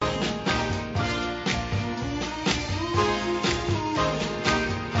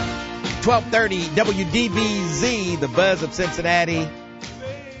1230 WDBZ, the buzz of Cincinnati.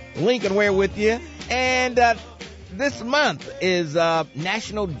 Lincoln Ware with you. And this month is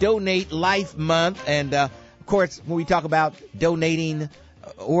National Donate Life Month. And, of course, when we talk about donating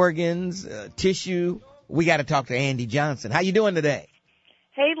organs, tissue, we got to talk to Andy Johnson. How you doing today?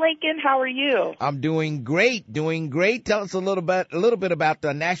 Hey, Lincoln, how are you? I'm doing great. Tell us a little bit about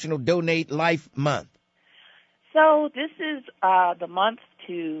the National Donate Life Month. So this is the month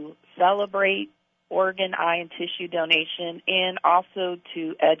to celebrate organ, eye, and tissue donation and also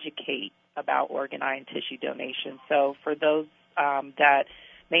to educate about organ, eye, and tissue donation. So for those that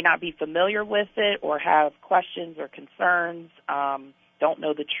may not be familiar with it or have questions or concerns, don't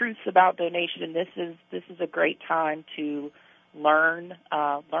know the truths about donation, this is a great time to learn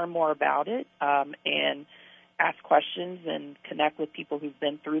more about it and ask questions and connect with people who've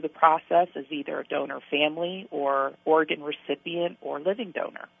been through the process as either a donor family or organ recipient or living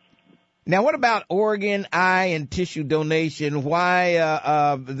donor. Now, what about organ, eye, and tissue donation?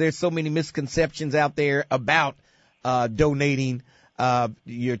 Why there's so many misconceptions out there about donating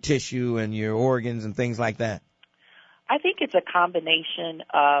your tissue and your organs and things like that? I think it's a combination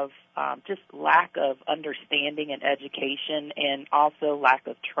of just lack of understanding and education and also lack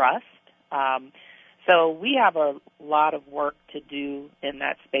of trust. So we have a lot of work to do in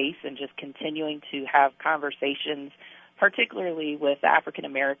that space and just continuing to have conversations, particularly with the African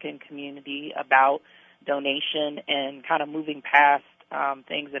American community, about donation and kind of moving past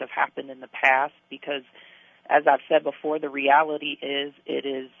things that have happened in the past because, as I've said before, the reality is it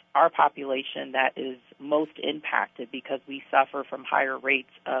is our population that is most impacted because we suffer from higher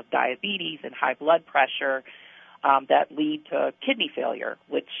rates of diabetes and high blood pressure that lead to kidney failure,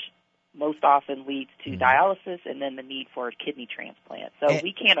 which most often leads to dialysis and then the need for a kidney transplant. So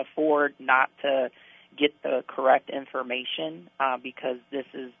we can't afford not to get the correct information because this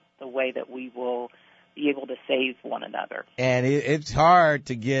is the way that we will be able to save one another. And it's hard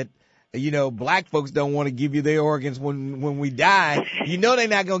to get, black folks don't want to give you their organs when we die. They're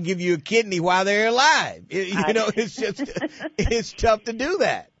not going to give you a kidney while they're alive. It's tough to do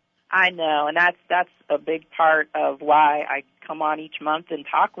that. I know, and that's a big part of why I come on each month and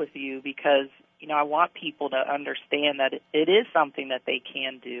talk with you because, I want people to understand that it is something that they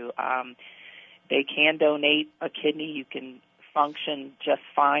can do. They can donate a kidney. You can function just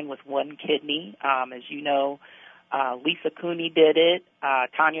fine with one kidney. As you know, Lisa Cooney did it,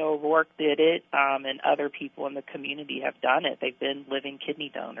 Tanya O'Rourke did it, and other people in the community have done it. They've been living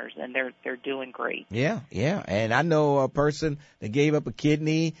kidney donors, and they're doing great. Yeah. And I know a person that gave up a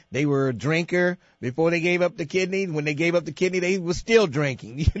kidney. They were a drinker before they gave up the kidney. When they gave up the kidney, they were still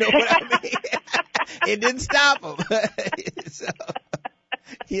drinking. You know what I mean? It didn't stop them. So,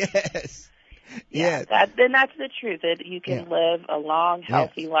 yes. Yeah, that's the truth. That you can live a long,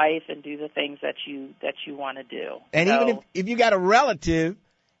 healthy life and do the things that you want to do. And even if you got a relative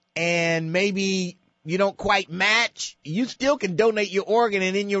and maybe you don't quite match, you still can donate your organ,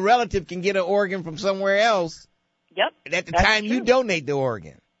 and then your relative can get an organ from somewhere else. Yep. At the time you donate the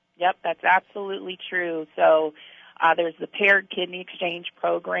organ. Yep, that's absolutely true. So there's the Paired Kidney Exchange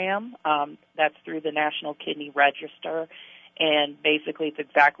Program. That's through the National Kidney Register. And basically, it's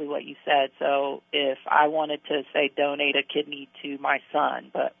exactly what you said. So if I wanted to, say, donate a kidney to my son,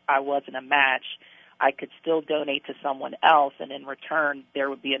 but I wasn't a match, I could still donate to someone else, and in return, there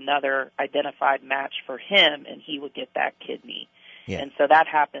would be another identified match for him, and he would get that kidney. Yeah. And so that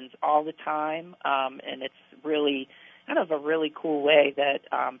happens all the time, and it's really kind of a really cool way that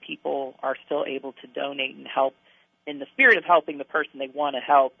people are still able to donate and help in the spirit of helping the person they want to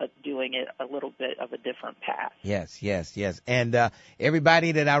help, but doing it a little bit of a different path. Yes. And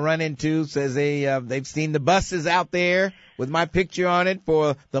everybody that I run into says they've seen the buses out there with my picture on it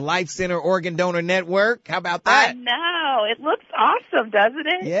for the Life Center Organ Donor Network. How about that? I know. It looks awesome, doesn't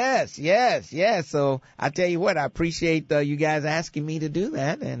it? Yes. So I tell you what, I appreciate you guys asking me to do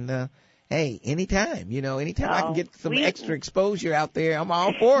that. And hey, anytime I can get some extra exposure out there, I'm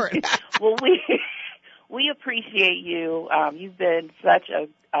all for it. Well, we appreciate you. You've been such a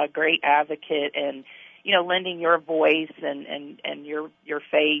great advocate, and lending your voice and your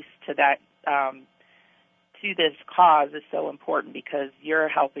face to that to this cause is so important because you're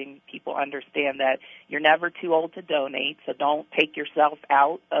helping people understand that you're never too old to donate. So don't take yourself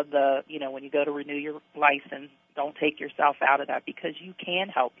out of the when you go to renew your license. Don't take yourself out of that because you can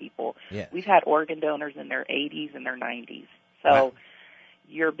help people. Yes. We've had organ donors in their 80s and their 90s. So. Wow.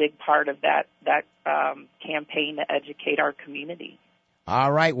 You're a big part of that campaign to educate our community.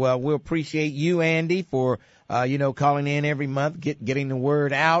 All right. Well, we appreciate you, Andy, for, calling in every month, getting the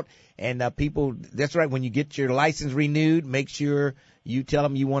word out. And people, that's right, when you get your license renewed, make sure you tell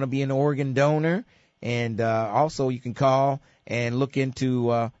them you want to be an organ donor. And also you can call and look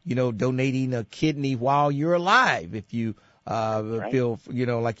into, donating a kidney while you're alive if you feel,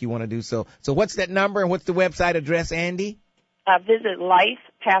 like you want to do so. So what's that number and what's the website address, Andy? Visit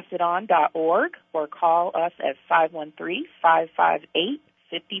lifepassiton.org or call us at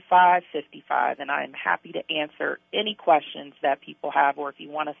 513-558-5555, and I'm happy to answer any questions that people have, or if you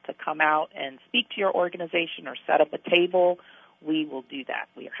want us to come out and speak to your organization or set up a table, we will do that.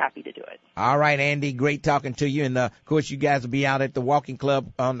 We are happy to do it. All right, Andy, great talking to you. And, of course, you guys will be out at the Walking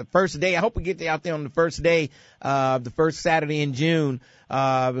Club on the first day. I hope we get you out there on the first day, the first Saturday in June.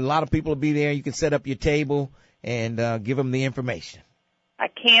 A lot of people will be there. You can set up your table and give them the information. I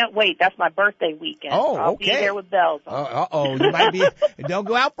can't wait. That's my birthday weekend. Oh, I'll okay. be there with bells on. You might be. Don't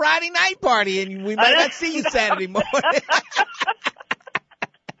go out Friday night partying. We might not see you Saturday morning.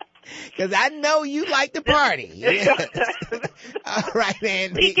 Because I know you like to party. Yes. All right,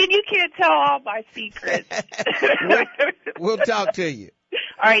 Andy. Lincoln, you can't tell all my secrets. We'll talk to you.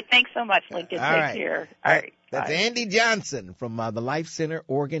 All right. Thanks so much, Lincoln. All Take right. care. All right. That's bye. Andy Johnson from the Life Center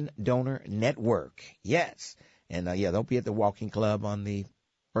Organ Donor Network. Yes. And, they'll be at the Walking Club on the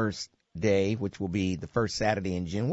first day, which will be the first Saturday in June.